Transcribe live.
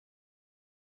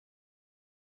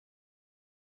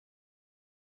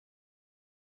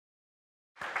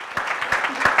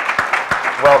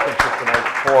welcome to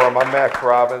tonight's forum. I'm Max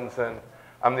Robbins, and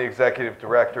I'm the Executive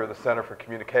Director of the Center for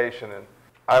Communication. And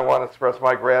I want to express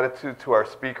my gratitude to our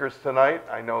speakers tonight.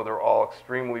 I know they're all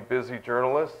extremely busy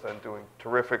journalists and doing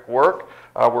terrific work.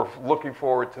 We're looking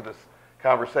forward to this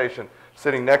conversation.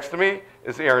 Sitting next to me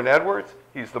is Aaron Edwards.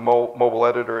 He's the mobile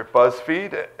editor at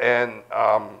BuzzFeed and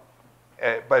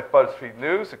at BuzzFeed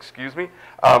News, excuse me.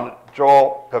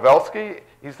 Joel Pavelski,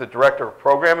 he's the Director of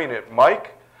Programming at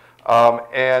Mike.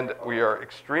 And we are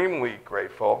extremely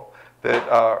grateful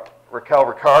that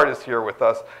Raquel Ricard is here with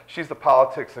us. She's the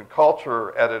Politics and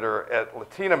Culture Editor at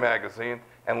Latina Magazine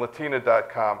and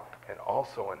Latina.com, and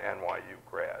also an NYU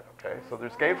grad, okay? So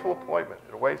there's gainful employment.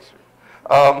 It awaits you.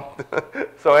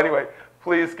 So anyway,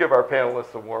 please give our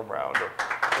panelists a warm round of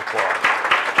applause.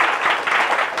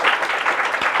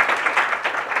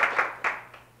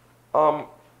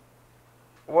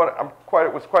 I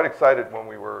was quite excited when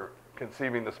we were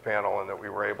conceiving this panel and that we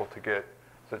were able to get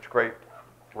such great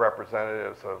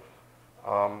representatives of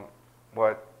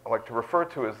what I like to refer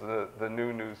to as the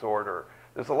new news order.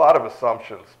 There's a lot of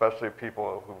assumptions, especially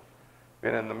people who've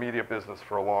been in the media business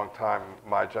for a long time,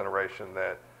 my generation,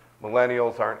 that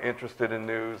millennials aren't interested in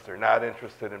news, they're not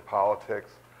interested in politics.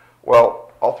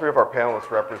 Well, all three of our panelists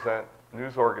represent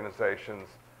news organizations,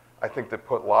 I think, that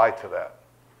put lie to that.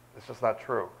 It's just not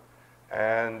true.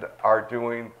 And are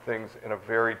doing things in a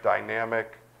very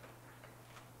dynamic,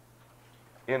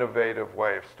 innovative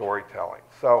way of storytelling.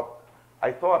 So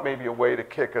I thought maybe a way to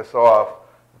kick us off,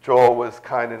 Joel was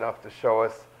kind enough to show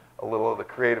us a little of the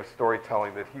creative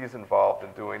storytelling that he's involved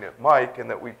in doing at Mike, and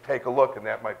that we take a look, and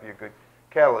that might be a good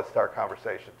catalyst to our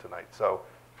conversation tonight. So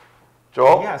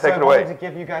Joel, take it away. I wanted to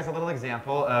give you guys a little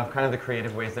example of kind of the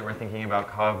creative ways that we're thinking about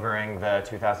covering the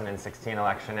 2016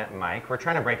 election at Mike. We're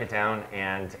trying to break it down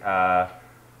and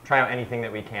try out anything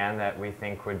that we can that we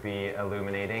think would be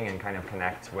illuminating and kind of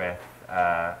connect with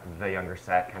the younger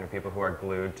set, kind of people who are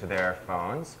glued to their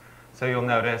phones. So you'll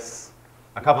notice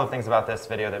a couple of things about this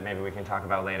video that maybe we can talk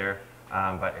about later,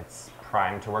 but it's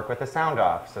primed to work with the sound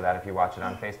off so that if you watch it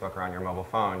on Facebook or on your mobile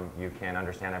phone, you can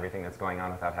understand everything that's going on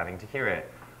without having to hear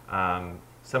it.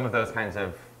 Some of those kinds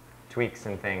of tweaks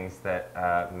and things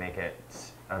that make it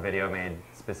a video made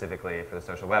specifically for the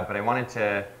social web. But I wanted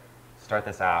to start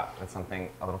this out with something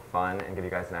a little fun and give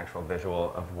you guys an actual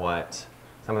visual of what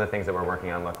some of the things that we're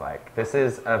working on look like. This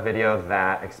is a video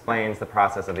that explains the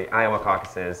process of the Iowa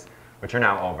caucuses, which are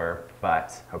now over,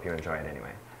 but hope you enjoy it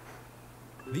anyway.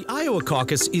 The Iowa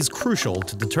caucus is crucial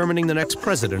to determining the next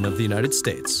president of the United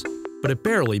States, but it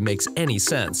barely makes any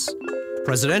sense.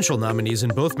 Presidential nominees in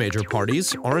both major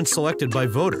parties aren't selected by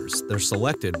voters, they're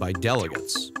selected by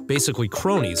delegates, basically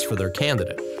cronies for their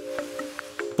candidate.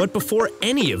 But before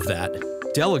any of that,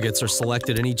 delegates are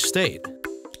selected in each state,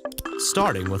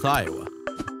 starting with Iowa.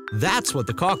 That's what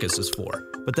the caucus is for,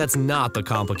 but that's not the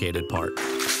complicated part.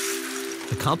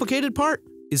 The complicated part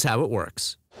is how it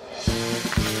works.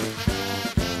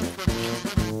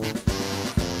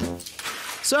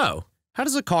 So, how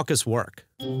does a caucus work?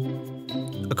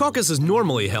 A caucus is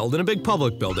normally held in a big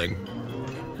public building,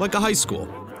 like a high school.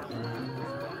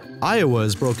 Iowa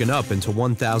is broken up into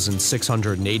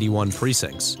 1,681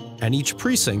 precincts, and each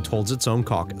precinct holds its own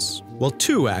caucus. Well,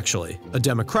 two actually, a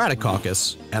Democratic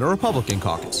caucus and a Republican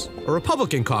caucus. A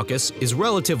Republican caucus is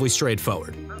relatively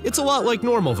straightforward. It's a lot like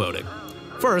normal voting.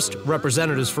 First,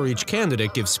 representatives for each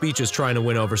candidate give speeches trying to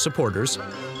win over supporters.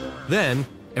 Then,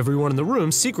 everyone in the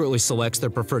room secretly selects their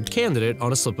preferred candidate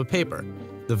on a slip of paper.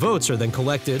 The votes are then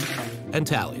collected and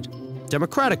tallied.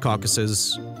 Democratic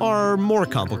caucuses are more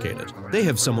complicated. They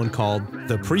have someone called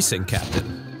the precinct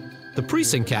captain. The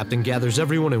precinct captain gathers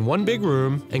everyone in one big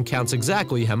room and counts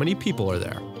exactly how many people are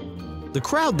there. The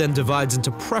crowd then divides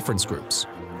into preference groups.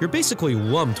 You're basically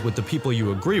lumped with the people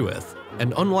you agree with,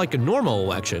 and unlike a normal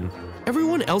election,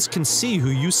 everyone else can see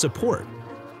who you support.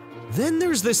 Then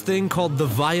there's this thing called the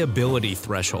viability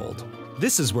threshold.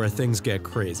 This is where things get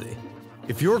crazy.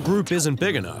 If your group isn't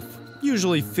big enough,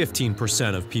 usually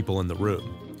 15% of people in the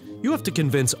room, you have to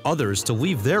convince others to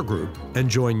leave their group and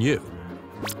join you.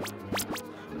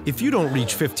 If you don't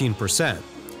reach 15%,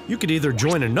 you could either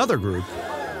join another group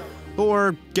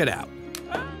or get out.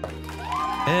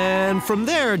 And from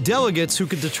there, delegates who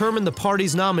could determine the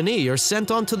party's nominee are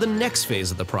sent on to the next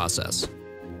phase of the process.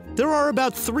 There are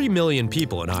about 3 million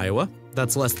people in Iowa.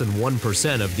 That's less than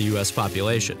 1% of the US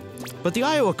population. But the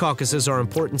Iowa caucuses are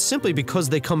important simply because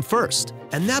they come first,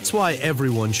 and that's why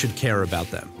everyone should care about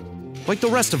them. Like the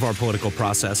rest of our political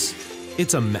process,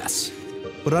 it's a mess.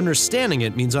 But understanding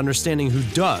it means understanding who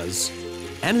does,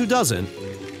 and who doesn't,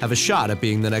 have a shot at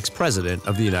being the next president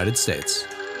of the United States.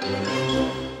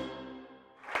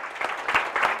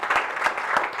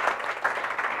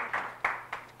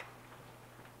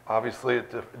 obviously,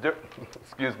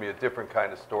 excuse me, a different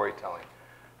kind of storytelling.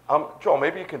 Joel,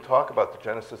 maybe you can talk about the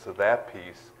genesis of that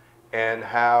piece and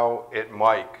how at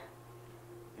Mike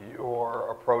you're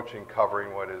approaching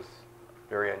covering what is a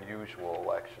very unusual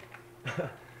election.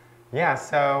 Yeah,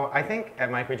 so I think at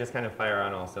Mike we just kind of fire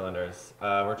on all cylinders.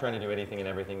 We're trying to do anything and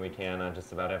everything we can on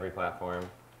just about every platform,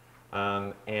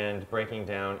 and breaking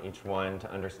down each one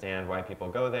to understand why people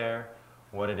go there,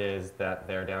 what it is that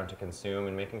they're down to consume,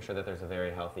 and making sure that there's a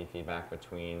very healthy feedback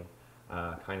between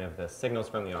kind of the signals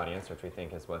from the audience, which we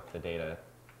think is what the data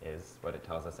is, what it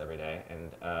tells us every day,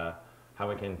 and how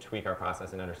we can tweak our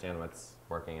process and understand what's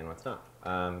working and what's not.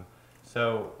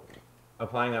 So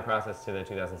applying that process to the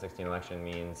 2016 election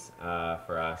means,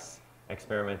 for us,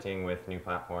 experimenting with new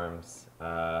platforms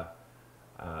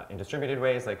in distributed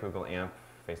ways like Google AMP,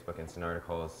 Facebook Instant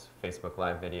Articles, Facebook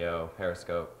Live Video,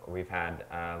 Periscope. We've had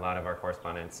a lot of our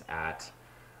correspondents at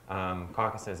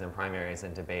caucuses and primaries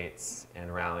and debates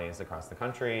and rallies across the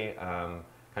country, kind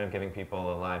of giving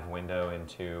people a live window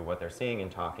into what they're seeing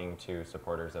and talking to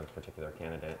supporters of particular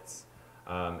candidates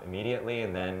immediately,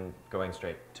 and then going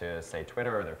straight to, say,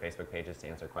 Twitter or their Facebook pages to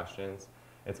answer questions.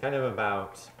 It's kind of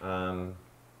about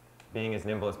being as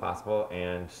nimble as possible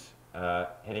and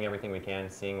hitting everything we can,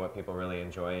 seeing what people really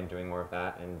enjoy and doing more of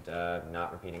that, and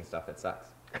not repeating stuff that sucks.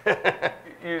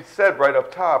 You said right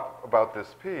up top about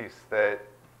this piece that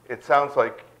it sounds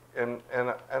like, and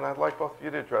I'd like both of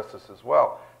you to address this as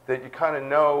well, that you kind of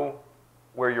know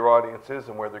where your audience is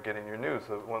and where they're getting your news.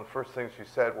 So one of the first things you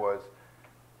said was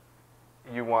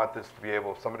you want this to be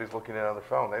able, if somebody's looking at it on their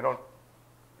phone,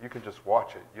 you can just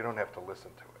watch it. You don't have to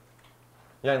listen to it.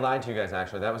 Yeah, I lied to you guys,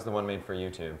 actually. That was the one made for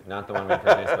YouTube, not the one made for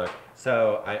Facebook.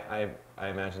 So I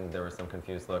imagine there were some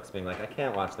confused looks being like, I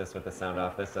can't watch this with the sound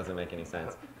off. This doesn't make any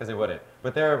sense, because it wouldn't.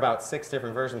 But there are about 6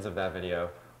 different versions of that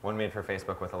video. One made for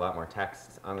Facebook with a lot more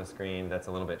text on the screen that's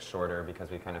a little bit shorter because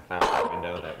we kind of found a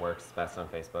window that works best on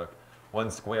Facebook.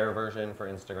 One square version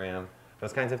for Instagram,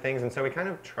 those kinds of things. And so we kind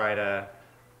of try to,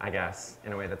 I guess,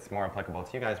 in a way that's more applicable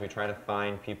to you guys, we try to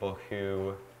find people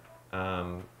who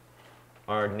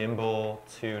are nimble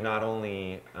to not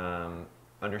only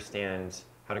understand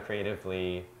how to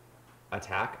creatively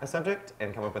attack a subject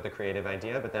and come up with a creative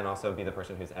idea, but then also be the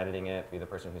person who's editing it, be the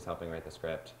person who's helping write the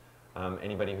script.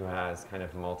 Anybody who has kind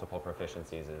of multiple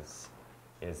proficiencies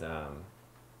is a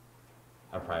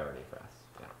priority for us.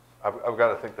 Yeah. I've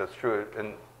got to think that's true.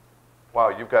 And wow,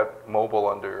 you've got mobile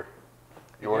under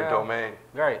your domain.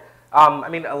 Right. I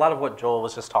mean, a lot of what Joel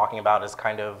was just talking about is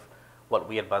kind of what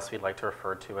we at BuzzFeed like to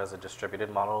refer to as a distributed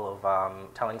model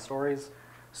of telling stories.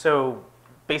 So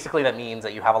basically that means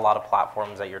that you have a lot of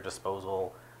platforms at your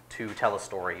disposal to tell a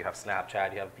story. You have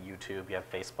Snapchat, you have YouTube, you have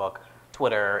Facebook,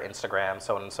 Twitter, Instagram,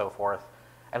 so on and so forth.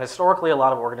 And historically, a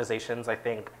lot of organizations, I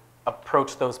think,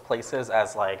 approach those places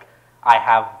as like, I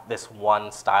have this one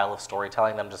style of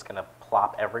storytelling that I'm just gonna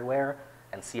plop everywhere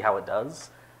and see how it does.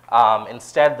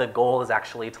 Instead, the goal is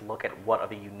actually to look at what are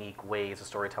the unique ways of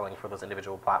storytelling for those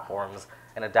individual platforms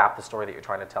and adapt the story that you're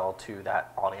trying to tell to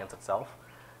that audience itself.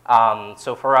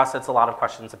 So for us, it's a lot of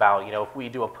questions about, if we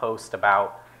do a post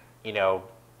about,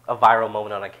 a viral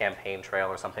moment on a campaign trail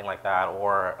or something like that,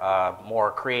 or a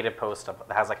more creative post that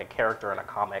has like a character in a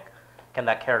comic, can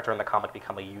that character in the comic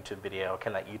become a YouTube video?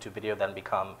 Can that YouTube video then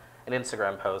become an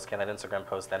Instagram post? Can that Instagram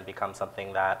post then become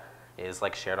something that is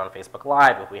like shared on Facebook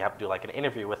Live if we have to do like an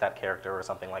interview with that character or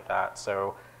something like that?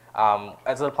 So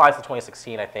as it applies to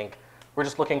 2016, I think we're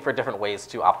just looking for different ways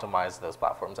to optimize those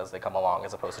platforms as they come along,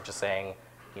 as opposed to just saying,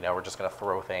 we're just going to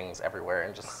throw things everywhere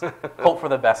and just hope for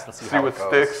the best and see how it goes. See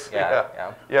what sticks.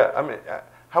 Yeah. I mean,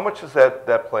 how much does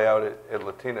that play out at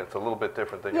Latina? It's a little bit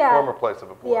different than your former place of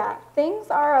employment. Yeah, things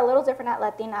are a little different at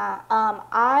Latina.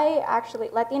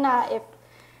 Latina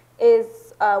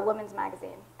is a women's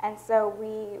magazine. And so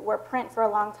we were print for a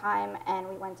long time, and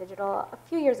we went digital a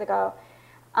few years ago.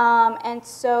 And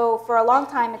so for a long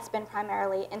time, it's been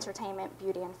primarily entertainment,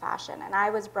 beauty, and fashion. And I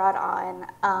was brought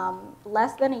on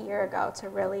less than a year ago to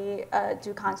really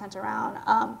do content around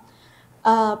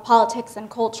politics and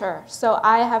culture. So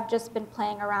I have just been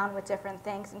playing around with different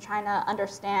things and trying to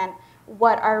understand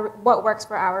what works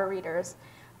for our readers.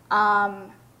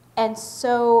 And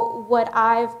so what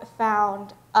I've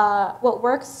found, what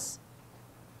works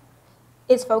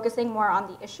is focusing more on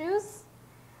the issues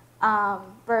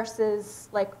versus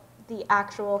like the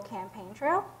actual campaign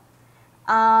trail,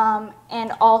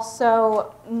 and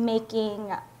also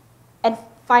making and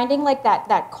finding like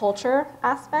that culture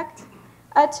aspect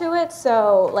to it.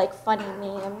 So like funny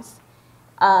memes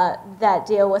that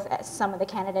deal with some of the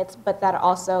candidates, but that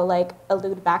also like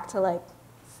allude back to like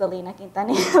Selena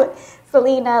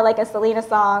Quintanilla, like a Selena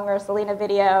song or a Selena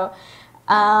video.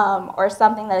 or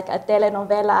something like a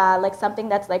telenovela, like something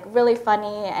that's like really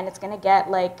funny and it's going to get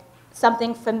like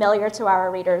something familiar to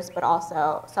our readers, but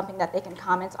also something that they can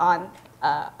comment on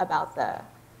about the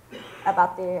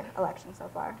election so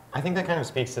far. I think that kind of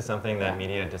speaks to something that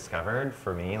media discovered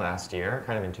for me last year,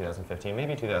 kind of in 2015,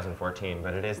 maybe 2014,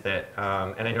 but it is that,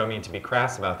 and I don't mean to be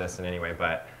crass about this in any way,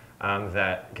 but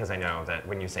that, because I know that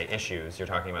when you say issues, you're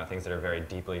talking about things that are very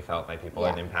deeply felt by people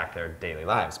and impact their daily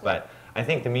lives. But I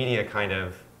think the media kind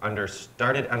of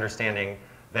started understanding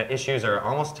that issues are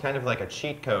almost kind of like a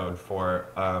cheat code for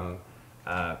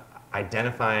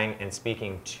identifying and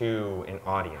speaking to an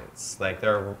audience. Like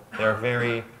they're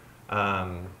very,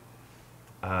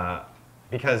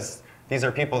 because these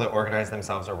are people that organize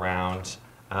themselves around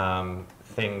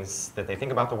things that they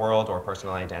think about the world or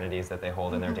personal identities that they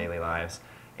hold in their daily lives.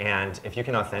 And if you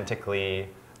can authentically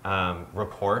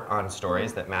report on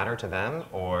stories that matter to them,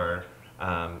 or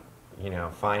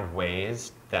find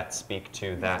ways that speak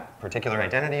to that particular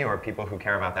identity or people who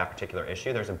care about that particular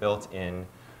issue, there's a built-in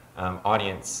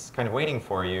audience kind of waiting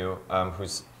for you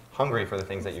who's hungry for the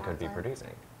things that you could be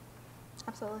producing.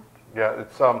 Absolutely. Yeah,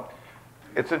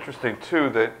 it's interesting too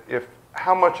that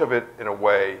how much of it, in a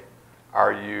way,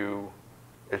 are you,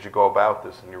 as you go about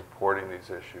this and you're reporting these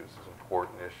issues, these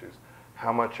important issues,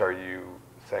 how much are you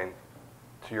saying,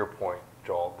 to your point,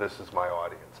 Joel, this is my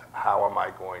audience. How am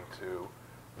I going to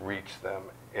reach them,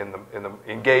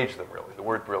 engage them, really? The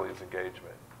word really is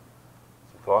engagement.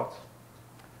 Some thoughts?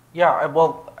 Yeah,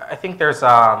 well, I think there's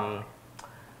a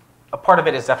part of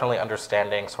it is definitely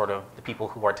understanding sort of the people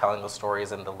who are telling the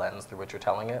stories and the lens through which you're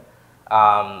telling it.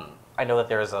 I know that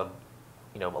there's a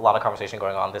lot of conversation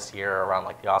going on this year around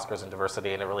like the Oscars and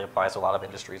diversity, and it really applies to a lot of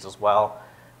industries as well,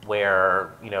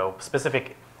 where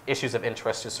specific issues of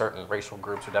interest to certain racial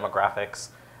groups or demographics,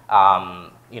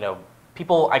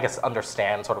 people, I guess,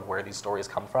 understand sort of where these stories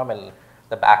come from and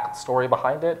the backstory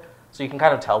behind it. So you can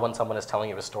kind of tell when someone is telling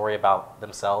you a story about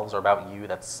themselves or about you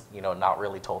that's not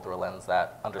really told through a lens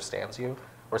that understands you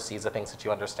or sees the things that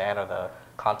you understand or the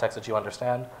context that you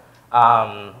understand.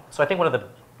 So I think one of the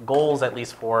goals, at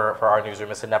least for our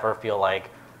newsroom, is to never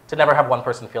have one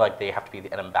person feel like they have to be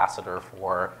an ambassador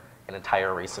for an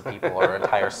entire race of people or an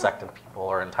entire sect of people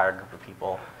or an entire group of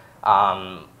people.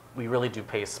 We really do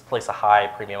place a high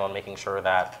premium on making sure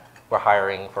that we're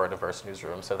hiring for a diverse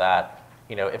newsroom, so that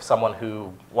if someone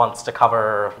who wants to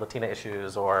cover Latina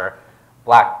issues or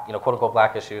black, quote unquote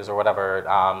black issues or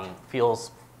whatever,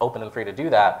 feels open and free to do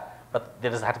that, but there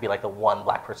doesn't have to be like the one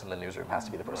black person in the newsroom. It has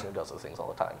to be the person who does those things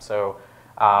all the time. So,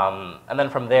 and then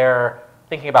from there,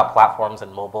 thinking about platforms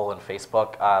and mobile and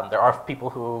Facebook, there are people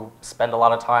who spend a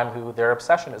lot of time who their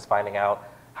obsession is finding out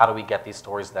how do we get these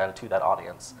stories then to that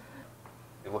audience.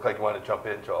 You look like you want to jump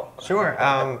in, Joel. Sure.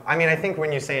 I mean, I think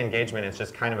when you say engagement, it's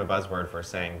just kind of a buzzword for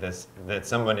saying this, that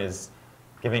someone is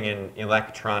giving an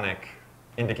electronic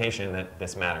indication that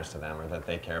this matters to them or that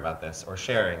they care about this, or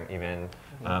sharing even,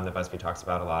 that BuzzFeed talks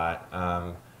about a lot.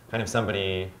 Kind of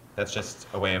somebody that's just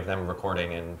a way of them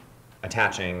recording and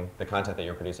attaching the content that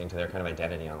you're producing to their kind of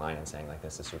identity online and saying, like,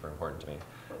 this is super important to me.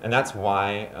 And that's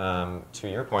why, to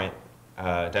your point,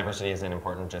 diversity isn't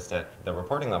important just at the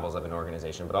reporting levels of an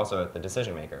organization, but also at the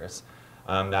decision makers.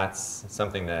 That's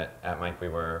something that at Mike we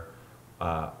were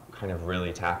kind of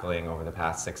really tackling over the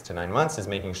past 6 to 9 months, is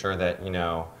making sure that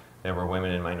there were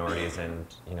women and minorities and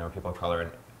people of color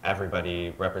and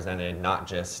everybody represented, not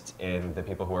just in the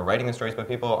people who were writing the stories, but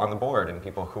people on the board and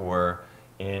people who were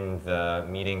in the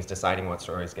meetings deciding what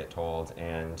stories get told.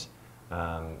 And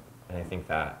I think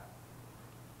that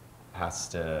has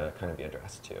to kind of be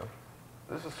addressed too.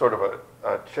 This is sort of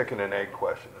a chicken and egg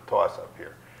question, a toss-up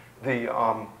here.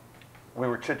 We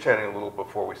were chit-chatting a little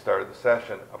before we started the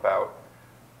session about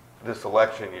this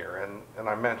election year, and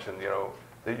I mentioned,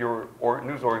 that your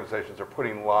news organizations are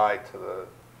putting light to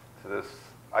this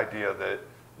idea that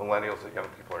millennials, that young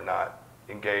people are not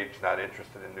engaged, not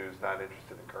interested in news, not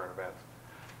interested in current events,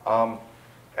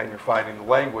 and you're finding the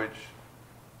language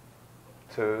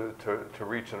to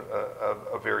reach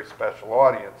a very special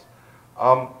audience.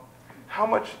 How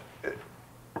much,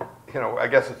 I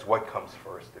guess it's what comes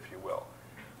first, if you will.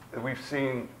 We've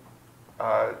seen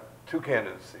 2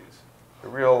 candidacies, the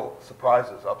real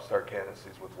surprises, upstart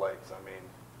candidacies with legs. I mean,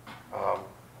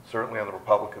 certainly on the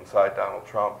Republican side, Donald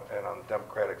Trump, and on the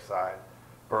Democratic side,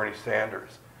 Bernie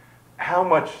Sanders. How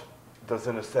much does,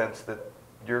 in a sense, that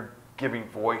you're giving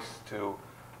voice to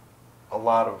a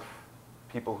lot of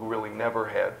people who really never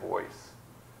had voice,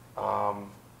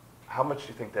 how much do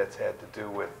you think that's had to do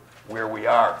with where we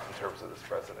are in terms of this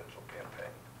presidential campaign?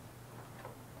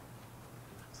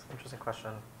 It's an interesting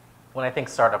question. When I think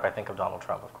startup, I think of Donald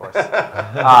Trump, of course.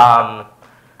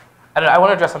 I want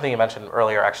to address something you mentioned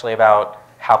earlier, actually, about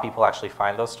how people actually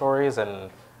find those stories and,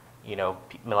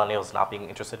 millennials not being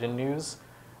interested in news.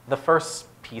 The first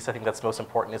piece I think that's most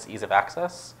important is ease of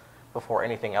access before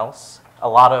anything else. A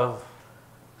lot of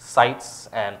sites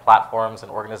and platforms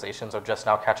and organizations are just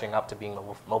now catching up to being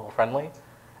mobile friendly.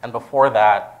 And before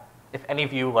that, if any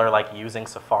of you are like using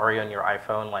Safari on your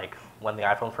iPhone, like when the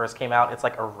iPhone first came out, it's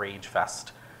like a rage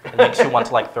fest. It makes you want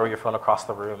to like throw your phone across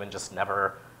the room and just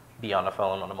never be on a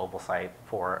phone on a mobile site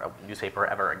for a newspaper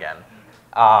ever again.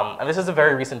 And this is a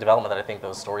very recent development that I think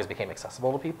those stories became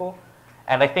accessible to people.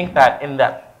 And I think that in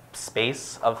that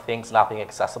space of things not being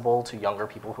accessible to younger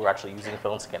people who are actually using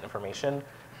phones to get information,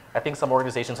 I think some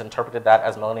organizations interpreted that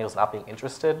as millennials not being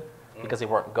interested because they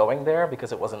weren't going there,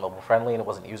 because it wasn't mobile friendly and it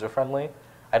wasn't user friendly.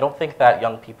 I don't think that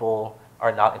young people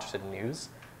are not interested in news.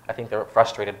 I think they're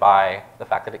frustrated by the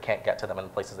fact that it can't get to them in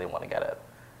the places they want to get it.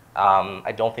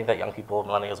 I don't think that young people,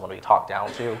 millennials, want to be talked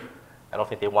down to. I don't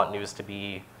think they want news to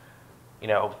be,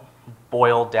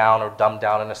 boiled down or dumbed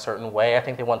down in a certain way. I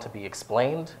think they want to be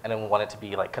explained and then want it to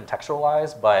be like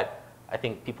contextualized, but I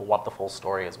think people want the full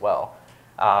story as well.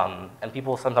 And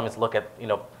people sometimes look at,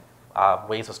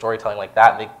 ways of storytelling like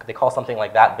that, and they call something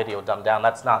like that video dumbed down.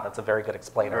 That's a very good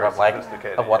explainer Very of like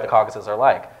sophisticated, of what yeah. the Caucasus are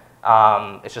like.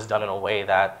 It's just done in a way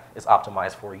that is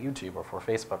optimized for YouTube or for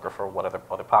Facebook or for what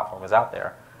other platform is out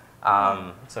there.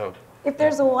 So If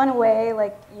there's one way,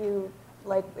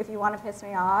 if you want to piss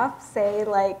me off, say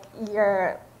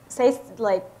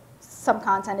some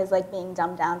content is like being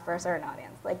dumbed down for a certain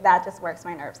audience. Like that just works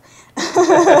my nerves.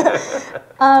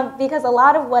 Because a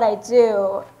lot of what I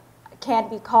do can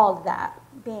be called that,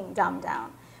 being dumbed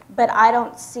down. But I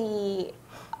don't see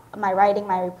my writing,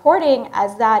 my reporting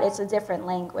as that. It's a different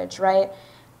language, right?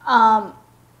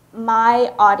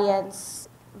 My audience,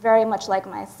 very much like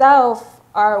myself,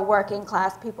 are working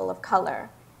class people of color.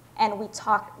 And we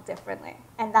talk differently.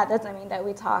 And that doesn't mean that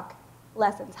we talk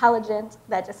less intelligent.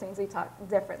 That just means we talk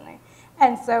differently.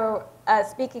 And so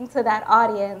speaking to that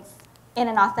audience in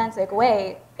an authentic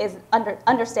way is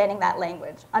understanding that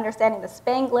language, understanding the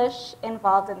Spanglish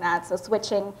involved in that, so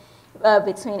switching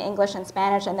between English and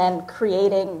Spanish and then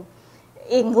creating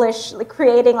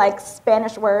like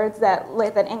Spanish words that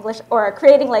with an English, or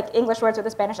creating like English words with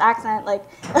a Spanish accent, like,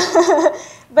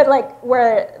 but like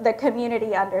where the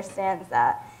community understands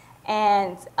that.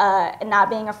 And not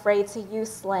being afraid to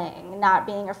use slang, not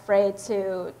being afraid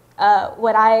to,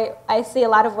 what I see a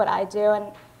lot of what I do,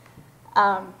 and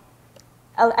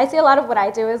I see a lot of what I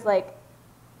do is like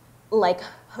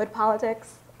hood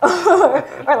politics or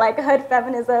like hood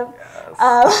feminism.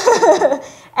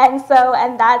 Yes.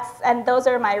 And those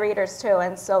are my readers too.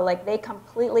 And so like they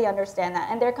completely understand that,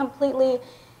 and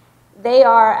they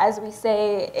are, as we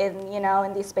say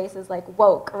in these spaces, like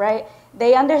woke, right?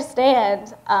 They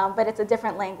understand, but it's a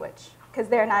different language because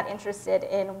they're not interested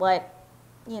in what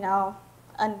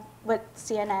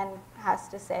CNN has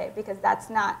to say, because that's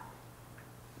not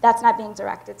being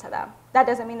directed to them. That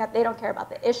doesn't mean that they don't care about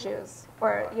the issues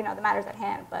or the matters at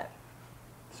hand, but.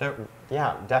 So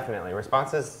yeah, definitely.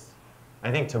 Responses,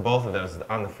 I think, to both of those.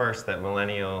 On the first, that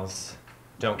millennials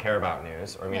don't care about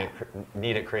news or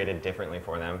need it created differently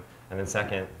for them. And then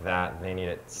second, that they need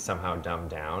it somehow dumbed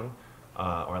down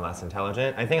or less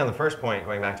intelligent. I think on the first point,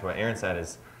 going back to what Aaron said,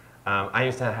 is I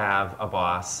used to have a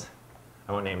boss,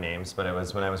 I won't name names, but it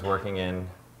was when I was working in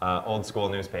old school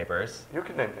newspapers. You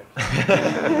can name it.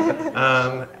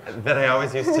 That I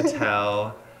always used to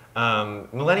tell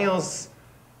millennials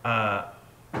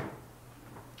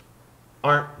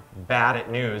aren't bad at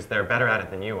news, they're better at it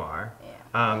than you are.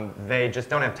 They just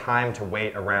don't have time to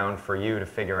wait around for you to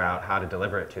figure out how to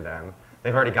deliver it to them.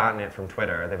 They've already gotten it from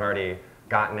Twitter. They've already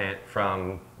gotten it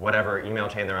from whatever email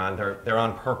chain they're on. They're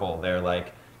on Purple. They're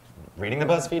like reading the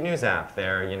BuzzFeed News app.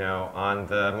 They're on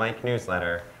the Mike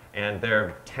newsletter, and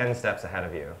they're 10 steps ahead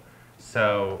of you.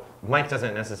 So Mike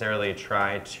doesn't necessarily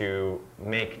try to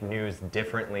make news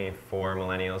differently for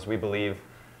millennials. We believe,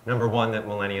 number one, that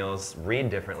millennials read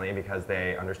differently because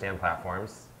they understand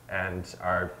platforms and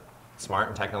are smart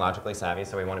and technologically savvy,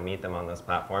 so we want to meet them on those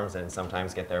platforms and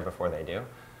sometimes get there before they do.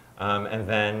 And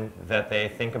then that they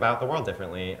think about the world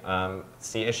differently,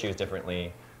 see issues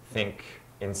differently, think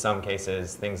in some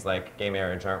cases things like gay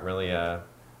marriage aren't really a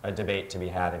debate to be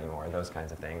had anymore, those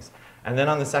kinds of things. And then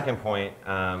on the second point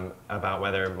about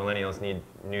whether millennials need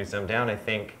news dumbed down, I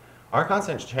think our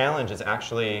constant challenge is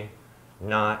actually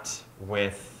not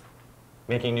with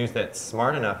making news that's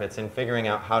smart enough, it's in figuring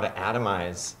out how to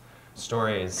atomize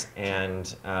stories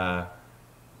and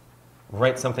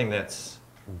write something that's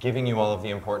giving you all of the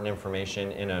important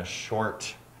information in a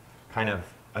short kind of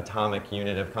atomic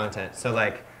unit of content. So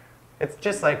like It's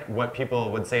just like what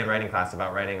people would say in writing class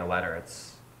about writing a letter.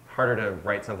 It's harder to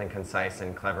write something concise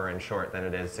and clever and short than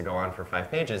it is to go on for 5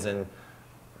 pages, and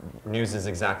news is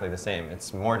exactly the same.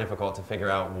 It's more difficult to figure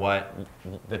out what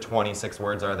the 26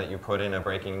 words are that you put in a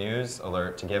breaking news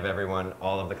alert to give everyone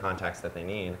all of the context that they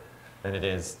need than it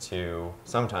is to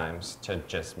sometimes to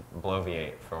just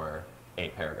bloviate for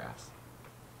 8 paragraphs.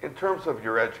 In terms of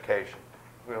your education,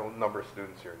 number of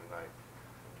students here tonight,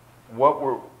 what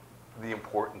were the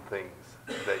important things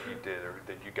that you did or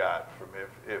that you got from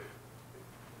if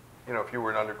you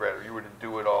were an undergrad or you were to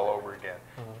do it all over again,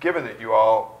 given that you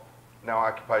all now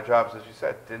occupy jobs, as you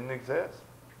said, didn't exist?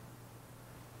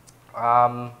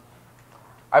 I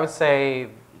would say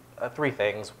 3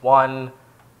 things. One,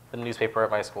 the newspaper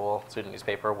at my school, student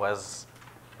newspaper, was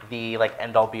the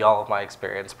end-all be-all of my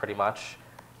experience, pretty much.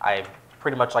 I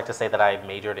pretty much like to say that I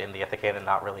majored in the Ithacan and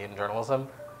not really in journalism.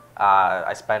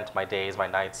 I spent my days, my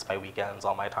nights, my weekends,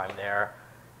 all my time there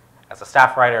as a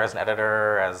staff writer, as an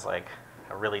editor, as a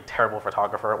really terrible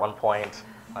photographer at one point.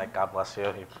 God bless you.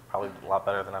 You're probably a lot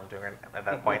better than I'm doing at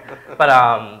that point.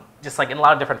 But just in a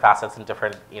lot of different facets and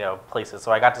different places.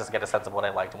 So I got to just get a sense of what I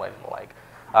liked and what I didn't like.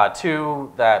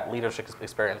 2, that leadership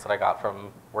experience that I got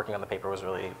from working on the paper was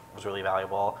really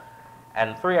valuable.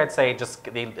 And 3, I'd say just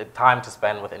the time to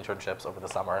spend with internships over the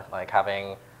summer,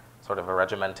 having sort of a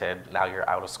regimented, now you're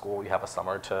out of school, you have a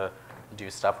summer to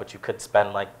do stuff which you could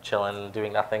spend chilling,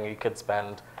 doing nothing, you could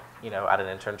spend, at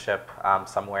an internship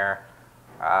somewhere.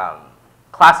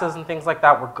 Classes and things like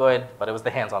that were good, but it was the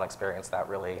hands-on experience that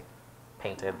really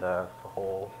painted the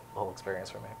whole experience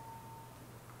for me,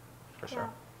 for sure. Yeah.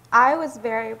 I was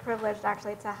very privileged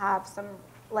actually to have some,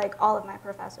 all of my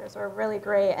professors were really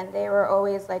great, and they were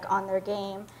always on their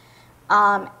game.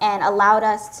 And allowed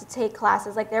us to take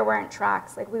classes, there weren't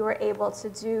tracks, we were able to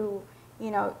do,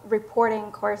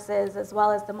 reporting courses as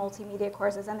well as the multimedia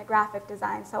courses and the graphic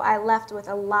design. So I left with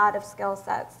a lot of skill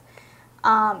sets.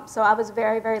 So I was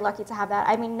very, very lucky to have that.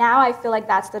 I mean, now I feel like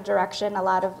that's the direction a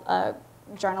lot of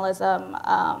journalism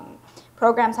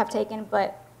programs have taken,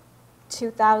 but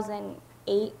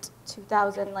 2008,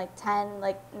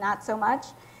 2010, not so much.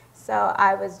 So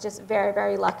I was just very,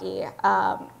 very lucky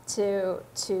to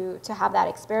have that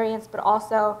experience. But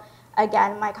also,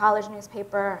 again, my college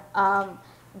newspaper,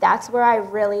 that's where I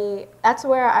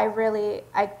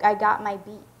got my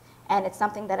beat. And it's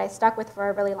something that I stuck with for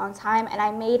a really long time. And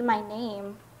I made my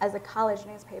name as a college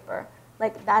newspaper.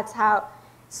 That's how,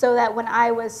 so that when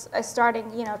I was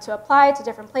starting, to apply to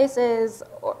different places,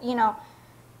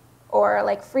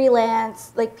 or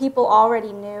freelance, people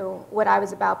already knew what I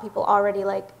was about. People already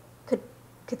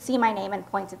could see my name and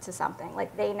pointed to something.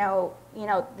 They know,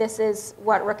 this is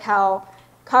what Raquel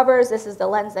covers. This is the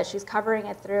lens that she's covering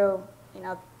it through.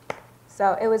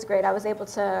 So it was great. I was able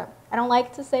to. I don't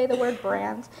like to say the word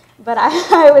brand, but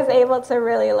I was able to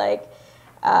really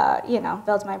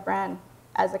build my brand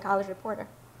as a college reporter.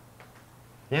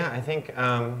 Yeah, I think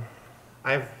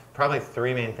I've probably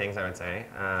 3 main things I would say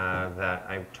that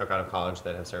I took out of college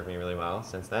that have served me really well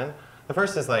since then. The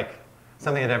first is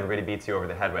something that everybody beats you over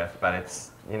the head with, but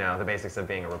it's the basics of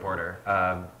being a reporter.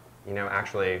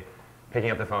 Actually picking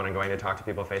up the phone and going to talk to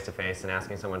people face to face and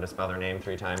asking someone to spell their name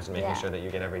 3 times and making sure that you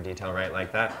get every detail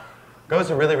right, that goes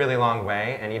a really, really long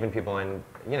way. And even people in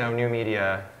new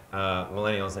media,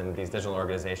 millennials in these digital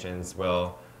organizations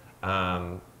will.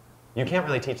 You can't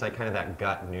really teach kind of that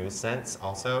gut news sense.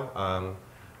 Also,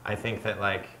 I think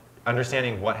that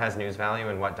understanding what has news value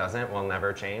and what doesn't will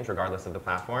never change regardless of the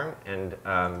platform, and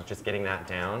just getting that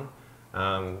down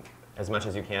as much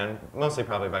as you can, mostly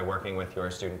probably by working with your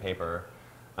student paper,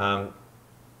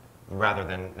 rather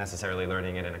than necessarily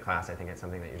learning it in a class. I think it's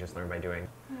something that you just learn by doing.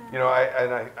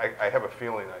 I have a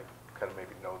feeling I kind of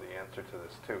maybe know the answer to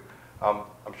this too.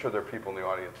 I'm sure there are people in the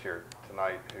audience here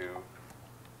tonight who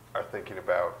are thinking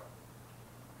about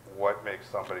what makes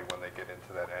somebody, when they get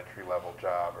into that entry-level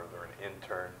job or they're an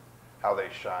intern, how they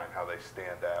shine, how they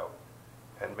stand out.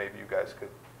 And maybe you guys could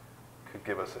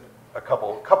give us a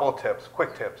couple of tips,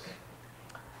 quick tips.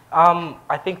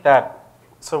 I think that,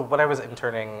 so when I was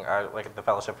interning, at the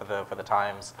fellowship for the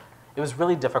Times, it was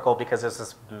really difficult because there's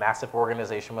this massive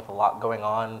organization with a lot going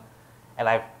on, and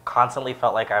I constantly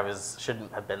felt like I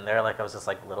shouldn't have been there. I was this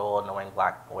little annoying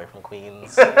black boy from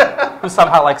Queens who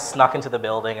somehow snuck into the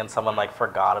building and someone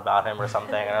forgot about him or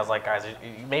something. And I was like, guys,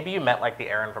 maybe you meant the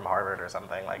Aaron from Harvard or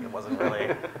something. It wasn't really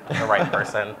the right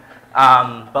person.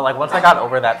 But once I got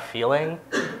over that feeling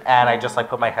and I just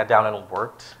put my head down and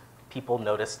worked, people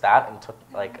noticed that and took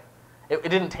it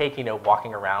didn't take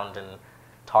walking around and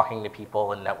talking to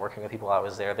people and networking with people while I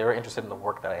was there. They were interested in the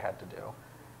work that I had to do.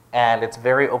 And it's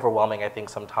very overwhelming, I think,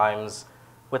 sometimes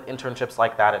with internships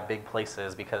like that at big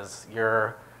places, because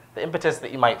the impetus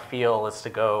that you might feel is to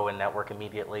go and network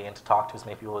immediately and to talk to as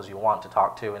many people as you want to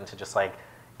talk to and to just like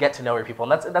get to know your people.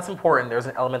 And that's important. There's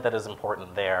an element that is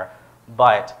important there.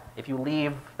 But if you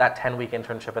leave that 10-week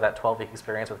internship or that 12-week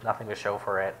experience with nothing to show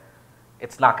for it,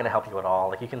 it's not going to help you at all.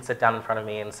 Like, you can sit down in front of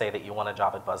me and say that you want a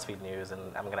job at BuzzFeed News, and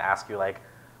I'm going to ask you, like,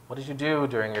 what did you do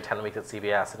during your 10 weeks at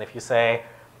CBS? And if you say,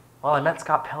 well, I met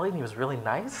Scott Pelley and he was really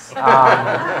nice.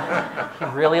 He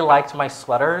really liked my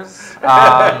sweaters.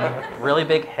 Really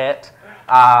big hit.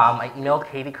 I emailed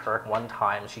Katie Couric one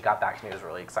time. She got back to me. It was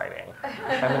really exciting.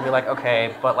 I'm going to be like,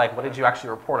 okay, but like, what did you actually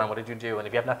report on? What did you do? And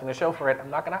if you have nothing to show for it, I'm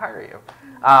not going to hire you.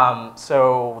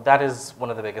 So that is one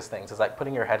of the biggest things, is like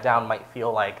putting your head down might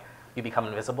feel like you become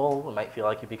invisible. It might feel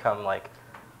like you become like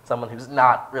someone who's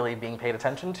not really being paid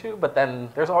attention to, but then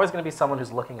there's always going to be someone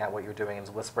who's looking at what you're doing and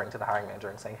is whispering to the hiring manager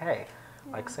and saying, hey,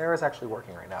 like, Sarah's actually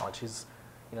working right now and she's,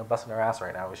 busting her ass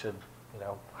right now. We should,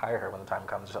 hire her when the time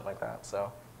comes or something like that.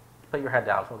 So put your head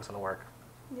down, focus on the work.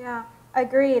 Yeah,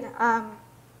 agreed.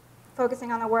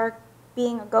 Focusing on the work,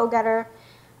 being a go-getter.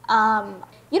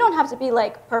 You don't have to be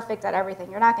like perfect at everything.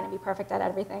 You're not going to be perfect at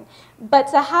everything. But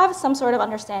to have some sort of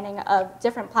understanding of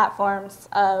different platforms,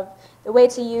 of the way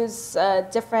to use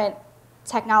different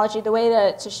technology, the way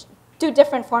to do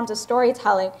different forms of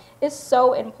storytelling is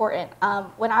so important.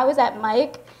 When I was at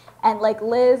Mike, and like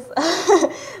Liz,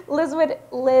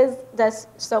 Liz does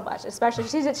so much, especially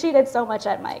she did so much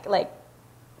at Mike, like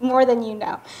more than you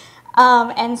know.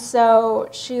 And so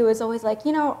she was always like,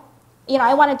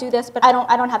 I want to do this, but I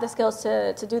don't have the skills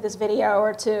to do this video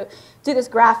or to do this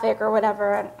graphic or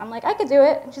whatever. And I'm like, I could do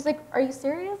it. And she's like, are you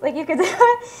serious? Like, you could do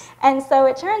it? And so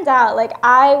it turned out, like,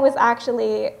 I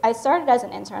started as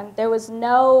an intern.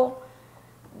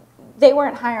 They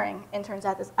weren't hiring interns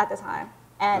at the time.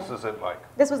 And This is at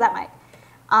Mike. This was at Mike.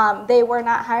 They were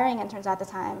not hiring interns at the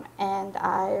time, and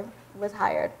I was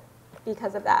hired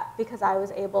because of that, because I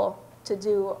was able to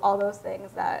do all those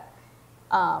things that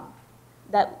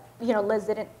Liz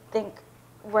didn't think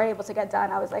were able to get done.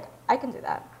 I was like, I can do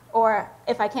that. Or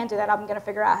if I can't do that, I'm going to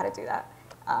figure out how to do that.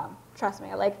 Trust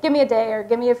me. Like, give me a day or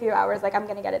give me a few hours. Like, I'm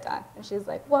going to get it done. And she's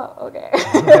like, whoa, okay.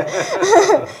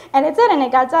 And it did, and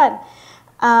it got done.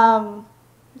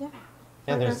 Yeah.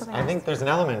 Yeah, I think there's an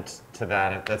element to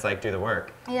that that's like, do the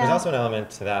work. Yeah. There's also an element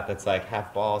to that that's like,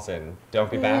 have balls and don't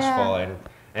be bashful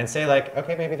and say like,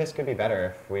 okay, maybe this could be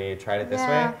better if we tried it this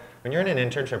way. When you're in an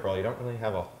internship role, you don't really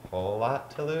have a whole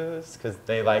lot to lose, because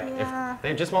they if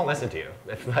they just won't listen to you.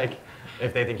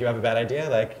 If they think you have a bad idea,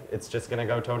 like, it's just gonna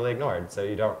go totally ignored. So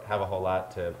you don't have a whole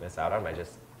lot to miss out on by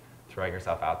just throwing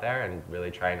yourself out there and really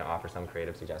trying to offer some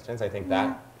creative suggestions. I think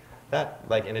that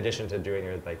like, in addition to doing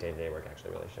your like day-to-day work,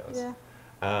 actually really shows. Yeah.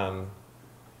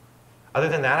 Other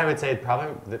than that, I would say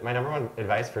probably my number one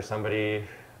advice for somebody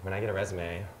when I get a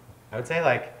resume, I would say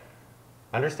like,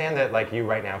 understand that like, you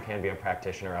right now can be a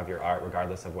practitioner of your art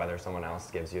regardless of whether someone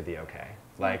else gives you the okay.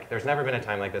 Like, there's never been a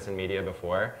time like this in media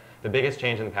before. The biggest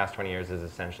change in the past 20 years is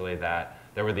essentially that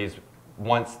there were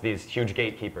once these huge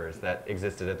gatekeepers that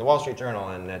existed at the Wall Street Journal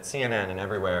and at CNN and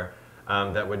everywhere,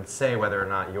 that would say whether or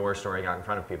not your story got in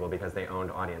front of people because they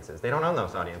owned audiences. They don't own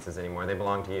those audiences anymore. They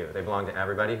belong to you. They belong to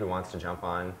everybody who wants to jump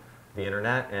on the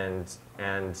internet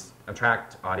and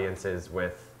attract audiences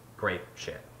with great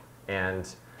shit.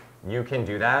 And you can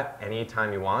do that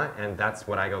anytime you want, and that's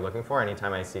what I go looking for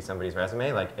anytime I see somebody's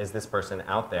resume. Like, is this person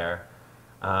out there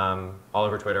all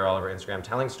over Twitter, all over Instagram,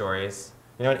 telling stories?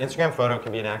 An Instagram photo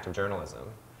can be an act of journalism.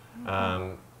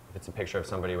 If it's a picture of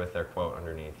somebody with their quote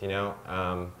underneath,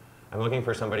 I'm looking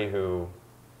for somebody who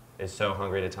is so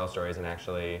hungry to tell stories and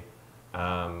actually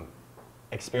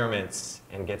experiments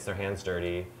and gets their hands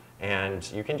dirty.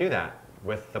 And you can do that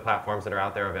with the platforms that are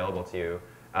out there available to you.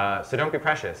 So don't be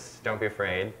precious. Don't be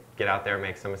afraid. Get out there,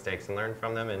 make some mistakes, and learn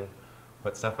from them, and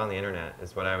put stuff on the internet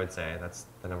is what I would say. That's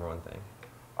the number one thing.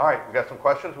 All right, we got some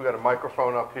questions. We got a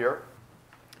microphone up here.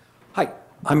 Hi,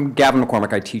 I'm Gavin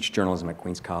McCormick. I teach journalism at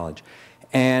Queens College.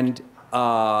 And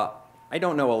I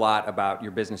don't know a lot about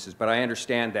your businesses, but I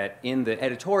understand that in the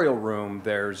editorial room,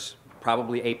 there's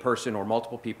probably a person or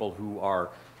multiple people who are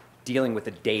dealing with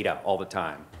the data all the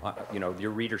time.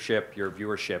 Your readership, your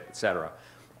viewership, et cetera.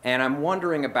 And I'm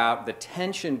wondering about the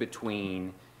tension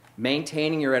between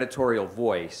maintaining your editorial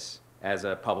voice as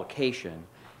a publication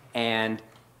and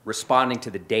responding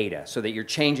to the data so that you're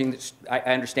changing. I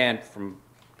understand from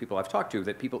people I've talked to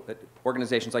that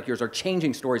organizations like yours are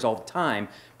changing stories all the time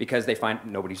because they find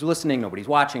nobody's listening, nobody's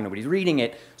watching, nobody's reading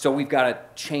it, so we've got to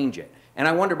change it. And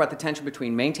I wonder about the tension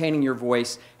between maintaining your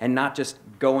voice and not just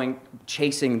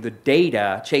chasing the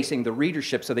data, chasing the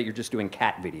readership so that you're just doing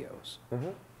cat videos. Mm-hmm.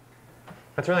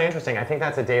 That's really interesting. I think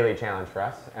that's a daily challenge for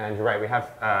us. And you're right, we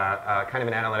have kind of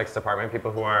an analytics department,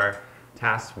 people who are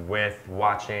tasked with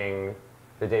watching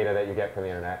the data that you get from the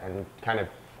internet and kind of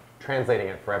translating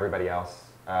it for everybody else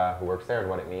who works there and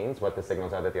what it means, what the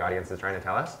signals are that the audience is trying to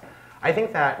tell us. I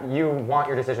think that you want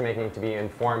your decision making to be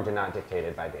informed and not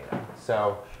dictated by data.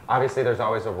 So obviously there's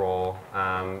always a role,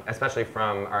 especially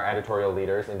from our editorial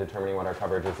leaders in determining what our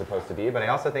coverage is supposed to be. But I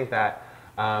also think that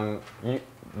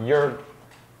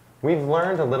we've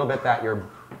learned a little bit that you're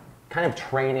kind of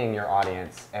training your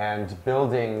audience and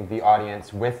building the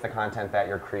audience with the content that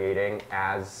you're creating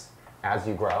as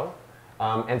you grow.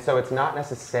 And so it's not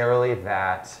necessarily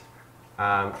that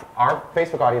our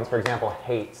Facebook audience, for example,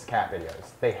 hates cat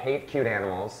videos. They hate cute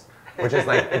animals, which is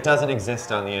like, it doesn't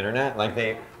exist on the internet. Like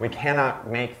we cannot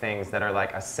make things that are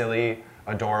like a silly,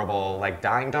 adorable, like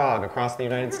dying dog across the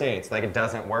United States. Like it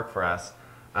doesn't work for us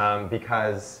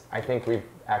because I think we've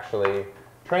actually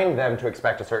trained them to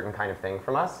expect a certain kind of thing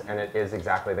from us, and it is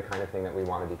exactly the kind of thing that we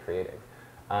want to be creating.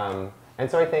 And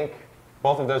so I think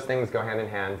both of those things go hand in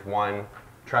hand. One,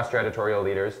 trust your editorial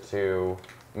leaders to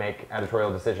make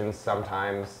editorial decisions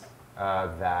sometimes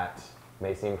that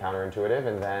may seem counterintuitive,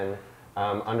 and then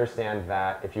understand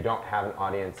that if you don't have an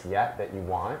audience yet that you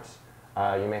want,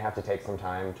 you may have to take some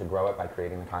time to grow it by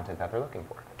creating the content that they're looking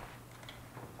for.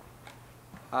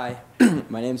 Hi,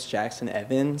 my name is Jackson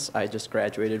Evans. I just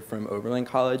graduated from Oberlin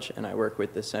College, and I work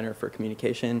with the Center for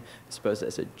Communication, I suppose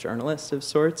as a journalist of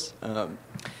sorts.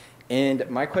 And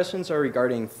my questions are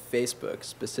regarding Facebook,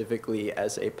 specifically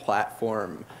as a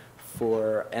platform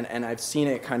for, and I've seen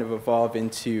it kind of evolve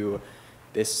into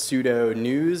this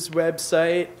pseudo-news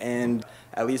website, and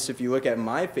at least if you look at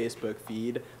my Facebook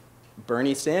feed,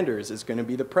 Bernie Sanders is going to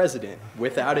be the president,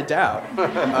 without a doubt.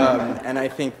 And I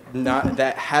think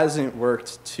that hasn't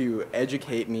worked to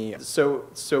educate me. So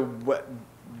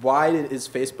why is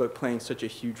Facebook playing such a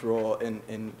huge role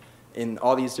in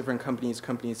all these different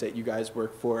companies that you guys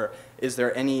work for? Is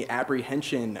there any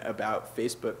apprehension about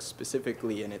Facebook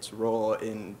specifically and its role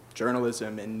in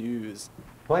journalism and news?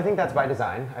 Well, I think that's by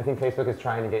design. I think Facebook is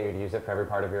trying to get you to use it for every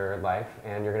part of your life,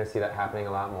 and you're going to see that happening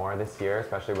a lot more this year,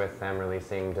 especially with them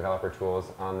releasing developer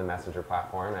tools on the Messenger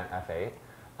platform at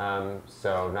F8.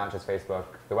 So not just Facebook,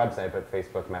 the website, but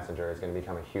Facebook Messenger is going to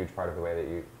become a huge part of the way that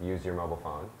you use your mobile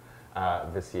phone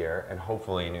this year, and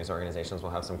hopefully news organizations will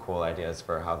have some cool ideas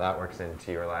for how that works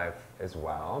into your life as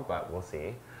well, but we'll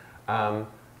see. I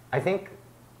think,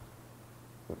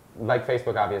 like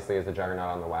Facebook obviously is a juggernaut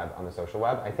on the web, on the social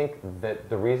web, I think that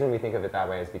the reason we think of it that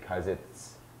way is because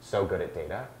it's so good at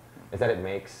data, is that it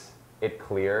makes it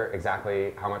clear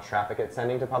exactly how much traffic it's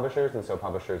sending to publishers, and so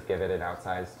publishers give it an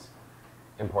outsized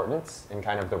importance in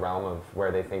kind of the realm of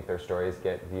where they think their stories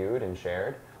get viewed and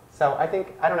shared. So I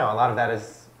think, I don't know, a lot of that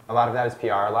is PR,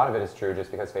 a lot of it is true just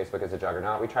because Facebook is a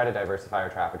juggernaut. We try to diversify our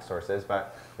traffic sources,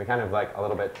 but we kind of like a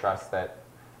little bit trust that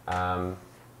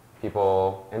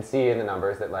people, and see in the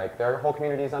numbers that like there are whole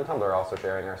communities on Tumblr also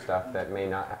sharing our stuff that may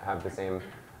not have the same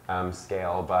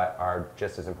scale, but are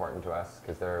just as important to us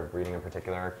because they're reading a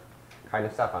particular kind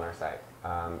of stuff on our site,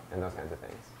 and those kinds of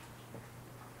things.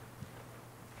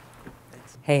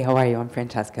 Hey, how are you? I'm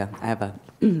Francesca. I have a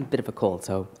bit of a cold,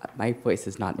 so my voice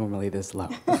is not normally this low.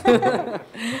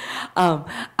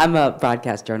 I'm a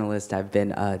broadcast journalist. I've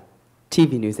been a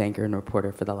TV news anchor and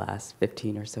reporter for the last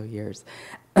 15 or so years.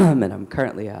 And I'm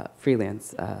currently a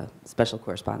freelance special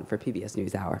correspondent for PBS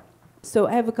NewsHour. So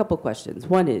I have a couple questions.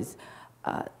 One is,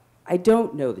 I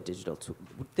don't know the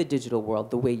digital world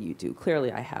the way you do.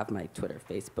 Clearly, I have my Twitter,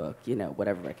 Facebook,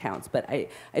 whatever accounts, but I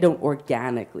don't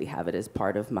organically have it as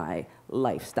part of my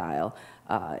lifestyle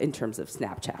in terms of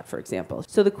Snapchat, for example.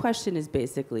 So the question is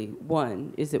basically,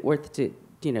 one, is it worth to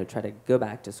try to go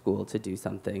back to school to do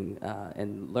something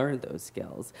and learn those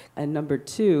skills? And number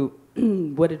two,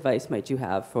 what advice might you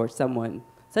have for someone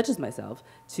such as myself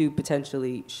to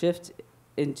potentially shift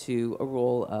into a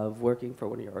role of working for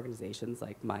one of your organizations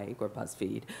like Mike or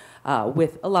BuzzFeed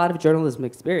with a lot of journalism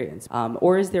experience?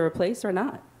 Or is there a place or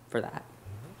not for that?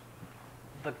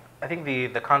 I think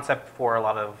the concept for a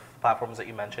lot of platforms that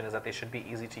you mentioned is that they should be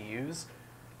easy to use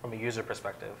from a user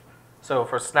perspective. So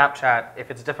for Snapchat, if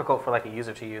it's difficult for like a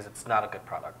user to use, it's not a good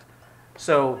product.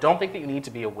 So don't think that you need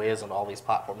to be a whiz on all these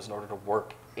platforms in order to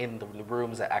work in the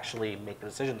rooms that actually make the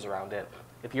decisions around it.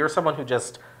 If you're someone who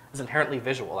just is inherently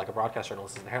visual, like a broadcast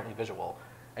journalist is inherently visual,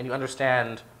 and you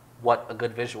understand what a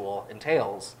good visual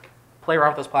entails, play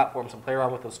around with those platforms and play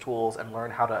around with those tools and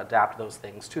learn how to adapt those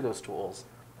things to those tools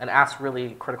and ask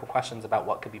really critical questions about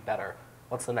what could be better.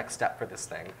 What's the next step for this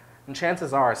thing? And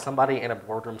chances are somebody in a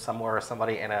boardroom somewhere or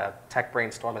somebody in a tech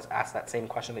brainstorm has asked that same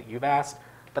question that you've asked,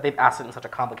 but they've asked it in such a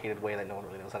complicated way that no one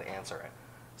really knows how to answer it.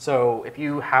 So if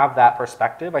you have that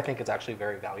perspective, I think it's actually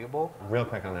very valuable. Real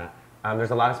quick on that.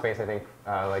 There's a lot of space, I think,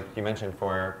 like you mentioned,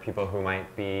 for people who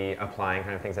might be applying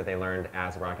kind of things that they learned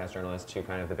as a broadcast journalist to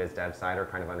kind of the biz dev side, or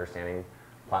kind of understanding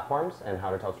platforms and how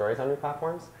to tell stories on new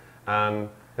platforms.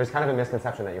 There's kind of a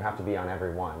misconception that you have to be on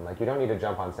every one. Like, you don't need to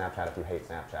jump on Snapchat if you hate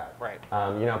Snapchat. Right.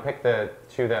 You know, pick the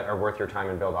 2 that are worth your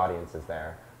time and build audiences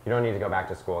there. You don't need to go back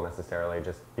to school necessarily.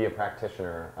 Just be a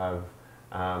practitioner of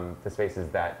the spaces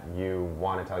that you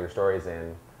want to tell your stories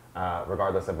in,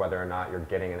 regardless of whether or not you're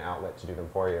getting an outlet to do them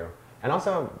for you. And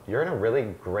also, you're in a really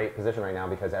great position right now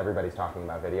because everybody's talking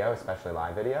about video, especially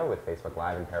live video with Facebook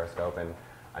Live and Periscope, and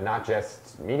not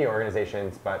just media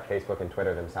organizations, but Facebook and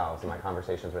Twitter themselves. In my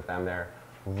conversations with them, they're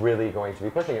really going to be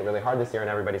pushing it really hard this year,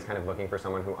 and everybody's kind of looking for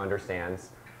someone who understands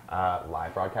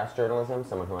live broadcast journalism,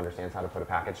 someone who understands how to put a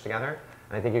package together.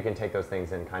 And I think you can take those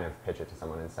things and kind of pitch it to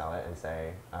someone and sell it and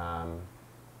say,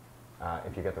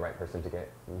 if you get the right person to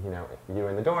get you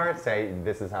in the door, say,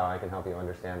 this is how I can help you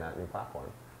understand that new platform.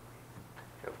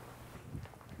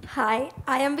 Hi,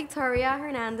 I am Victoria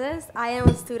Hernandez. I am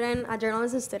a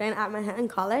journalism student at Manhattan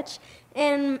College.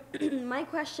 And my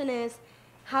question is,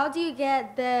 how do you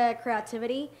get the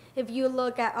creativity if you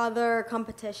look at other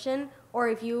competition, or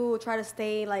if you try to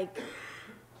stay like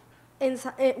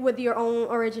with your own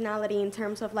originality in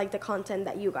terms of like the content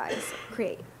that you guys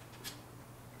create?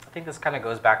 I think this kind of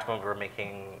goes back to when we were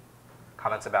making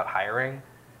comments about hiring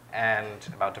and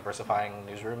about diversifying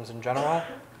newsrooms in general.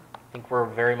 I think we're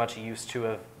very much used to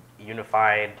a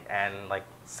unified and like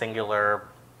singular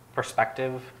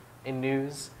perspective in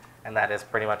news, and that is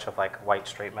pretty much of like white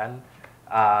straight men,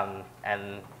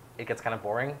 and it gets kind of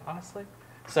boring, honestly.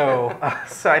 So,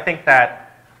 so I think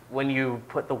that when you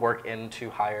put the work into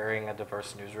hiring a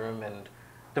diverse newsroom, and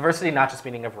diversity not just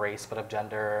meaning of race, but of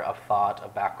gender, of thought,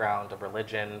 of background, of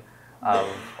religion, of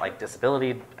like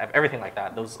disability, everything like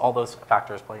that. All those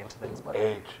factors play into things. But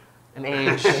Age. An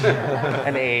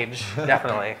age,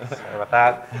 definitely. Sorry about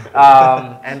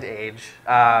that. And age.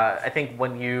 I think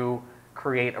when you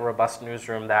create a robust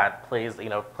newsroom that plays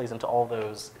into all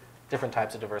those different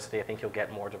types of diversity, I think you'll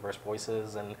get more diverse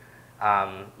voices and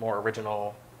more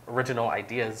original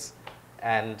ideas.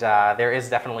 And there is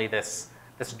definitely this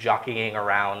jockeying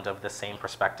around of the same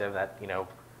perspective that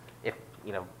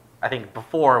I think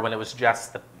before, when it was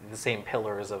just the same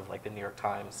pillars of like the New York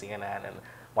Times, CNN, and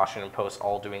Washington Post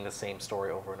all doing the same story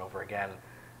over and over again,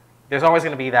 there's always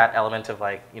going to be that element of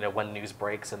like, when news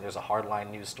breaks and there's a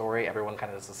hardline news story, everyone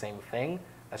kind of does the same thing.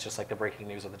 That's just like the breaking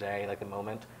news of the day, like the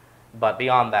moment. But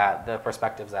beyond that, the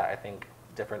perspectives that I think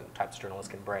different types of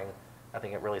journalists can bring, I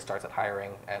think it really starts at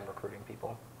hiring and recruiting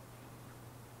people.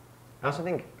 I also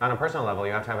think on a personal level,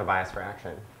 you have to have a bias for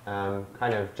action.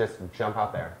 Kind of just jump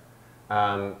out there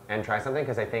and try something,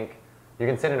 because I think you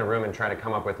can sit in a room and try to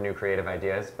come up with new creative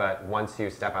ideas, but once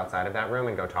you step outside of that room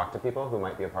and go talk to people who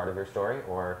might be a part of your story,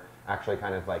 or actually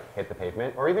kind of like hit the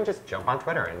pavement, or even just jump on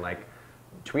Twitter and like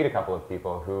tweet a couple of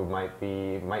people who might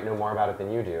know more about it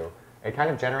than you do, it kind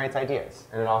of generates ideas.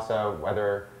 And it also,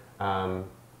 whether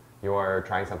you're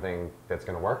trying something that's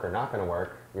going to work or not going to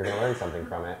work, you're going to learn something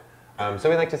from it. So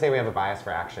we like to say we have a bias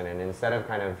for action, and instead of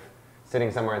kind of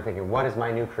sitting somewhere and thinking, what is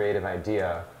my new creative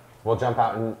idea, we'll jump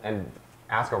out and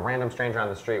ask a random stranger on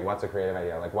the street, what's a creative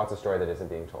idea? Like, what's a story that isn't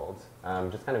being told?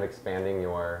 Just kind of expanding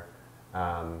your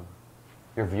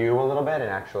view a little bit and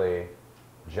actually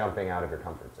jumping out of your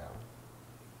comfort zone.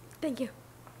 Thank you.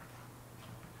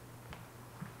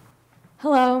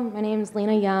 Hello, my name is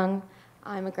Lena Young.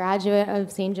 I'm a graduate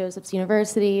of St. Joseph's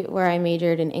University, where I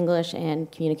majored in English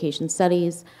and Communication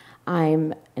Studies.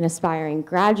 I'm an aspiring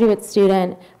graduate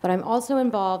student, but I'm also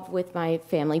involved with my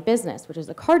family business, which is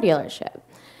a car dealership.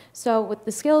 So with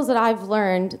the skills that I've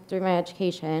learned through my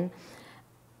education,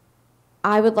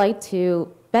 I would like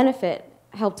to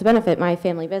help to benefit my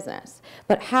family business.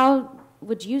 But how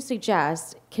would you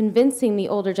suggest convincing the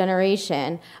older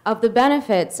generation of the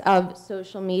benefits of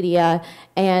social media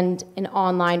and an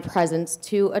online presence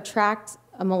to attract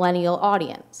a millennial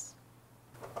audience?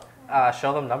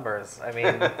 Show them numbers. I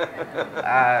mean,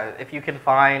 if you can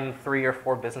find 3 or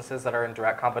 4 businesses that are in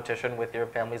direct competition with your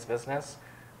family's business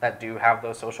that do have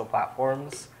those social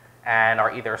platforms and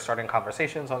are either starting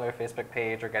conversations on their Facebook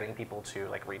page or getting people to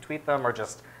like retweet them, or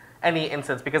just any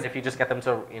instance, because if you just get them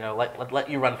to let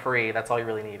you run free, that's all you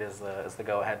really need is the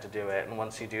go ahead to do it. And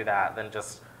once you do that, then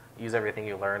just use everything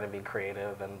you learn and be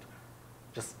creative, and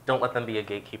just don't let them be a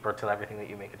gatekeeper to everything that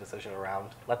you make a decision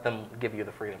around. Let them give you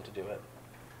the freedom to do it.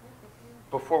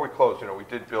 Before we close, we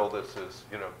did bill this as,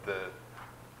 the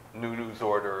new news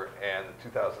order and the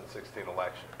 2016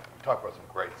 election. We talked about some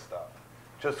great stuff.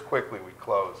 Just quickly, we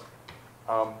close.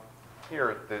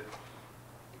 Here,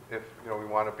 if we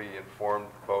want to be informed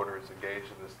voters engaged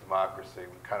in this democracy,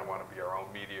 we kind of want to be our own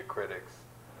media critics.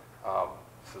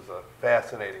 This is a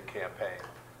fascinating campaign.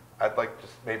 I'd like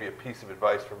just maybe a piece of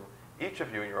advice from each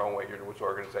of you in your own way. You're in which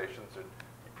organizations and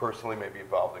you personally may be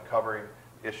involved in covering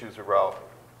issues involved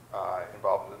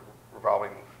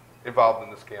in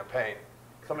this campaign.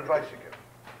 Some advice you give.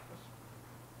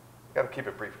 Got to keep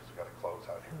it brief because we've got to close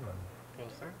out here.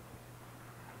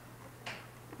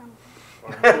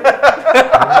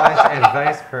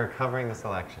 Advice for covering this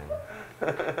election.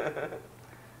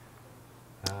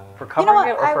 For covering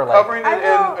it or for like covering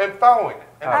it and following it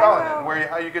and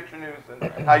how you get your news and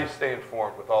how you stay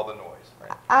informed with all the noise.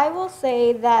 Right? I will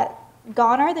say that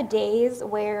gone are the days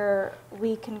where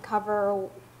we can cover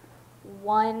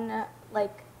one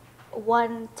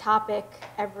topic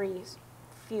every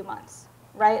few months,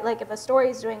 right? Like if a story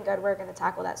is doing good, we're going to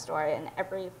tackle that story in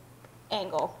every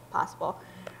angle possible,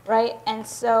 right? And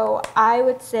so I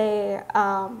would say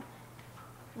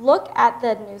look at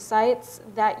the news sites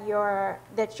that you're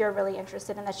really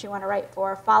interested in, that you want to write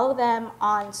for. Follow them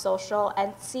on social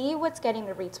and see what's getting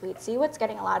the retweets, see what's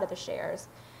getting a lot of the shares,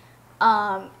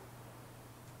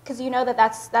 because you know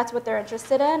that's what they're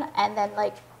interested in, and then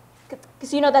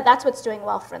because you know that's what's doing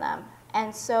well for them.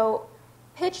 And so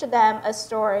pitch them a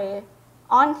story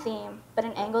on theme, but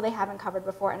an angle they haven't covered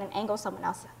before and an angle someone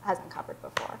else hasn't covered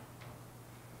before.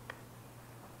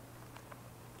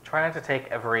 Try not to take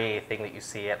everything that you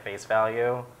see at face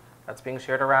value that's being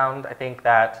shared around. I think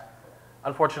that,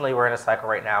 unfortunately, we're in a cycle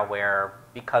right now where,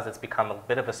 because it's become a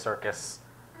bit of a circus,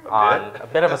 I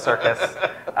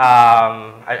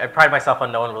pride myself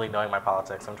on no one really knowing my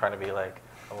politics. I'm trying to be a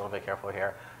little bit careful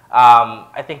here.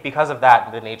 I think because of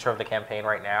that, the nature of the campaign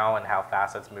right now and how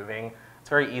fast it's moving, it's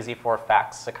very easy for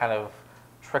facts to kind of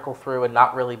trickle through and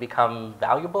not really become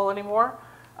valuable anymore.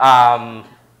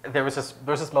 There was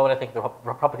this moment, I think, the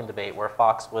Republican debate where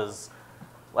Fox was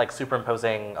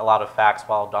superimposing a lot of facts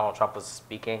while Donald Trump was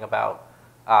speaking about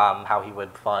how he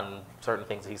would fund certain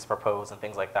things he's proposed and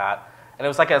things like that. And it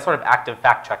was like a sort of active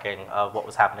fact-checking of what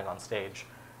was happening on stage.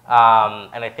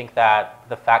 And I think that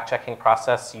the fact-checking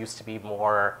process used to be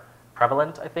more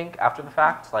prevalent, I think, after the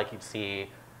fact. Like you'd see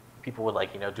people would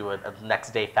do a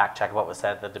next day fact-check of what was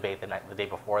said in the debate the day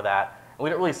before that. And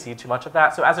we didn't really see too much of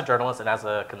that. So as a journalist and as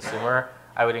a consumer,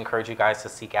 I would encourage you guys to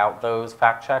seek out those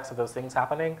fact checks of those things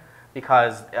happening,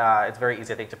 because it's very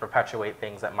easy, I think, to perpetuate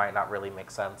things that might not really make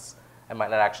sense and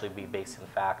might not actually be based in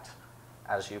fact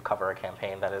as you cover a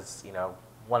campaign that is,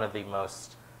 one of the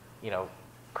most,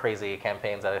 crazy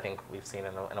campaigns that I think we've seen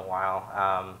in a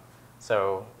while.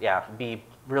 So yeah, be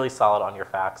really solid on your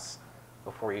facts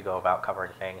before you go about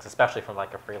covering things, especially from a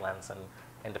freelance and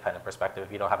independent perspective.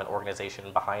 If you don't have an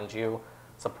organization behind you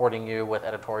supporting you with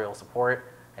editorial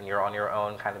support, and you're on your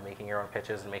own kind of making your own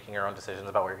pitches and making your own decisions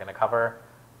about what you're going to cover,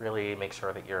 really make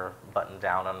sure that you're buttoned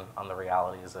down on the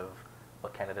realities of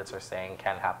what candidates are saying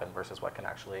can happen versus what can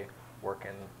actually work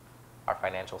in our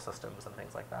financial systems and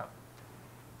things like that.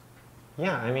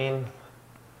 Yeah, I mean,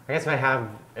 I guess if I have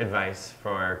advice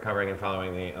for covering and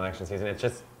following the election season, it's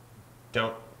just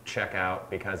don't check out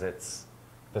because it's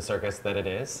the circus that it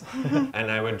is.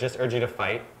 And I would just urge you to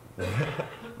fight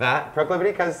that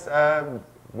proclivity, because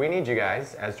we need you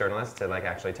guys as journalists to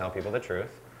actually tell people the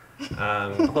truth.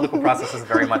 The political process is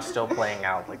very much still playing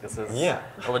out. This is a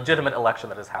legitimate election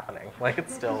that is happening.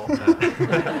 It's still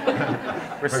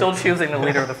we're still choosing the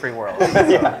leader of the free world. So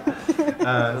it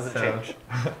doesn't change.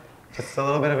 Just a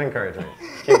little bit of encouragement.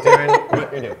 Keep doing what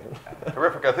you're doing.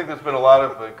 Terrific. I think there's been a lot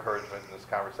of encouragement in this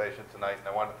conversation tonight, and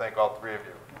I want to thank all three of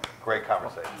you. Great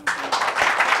conversation.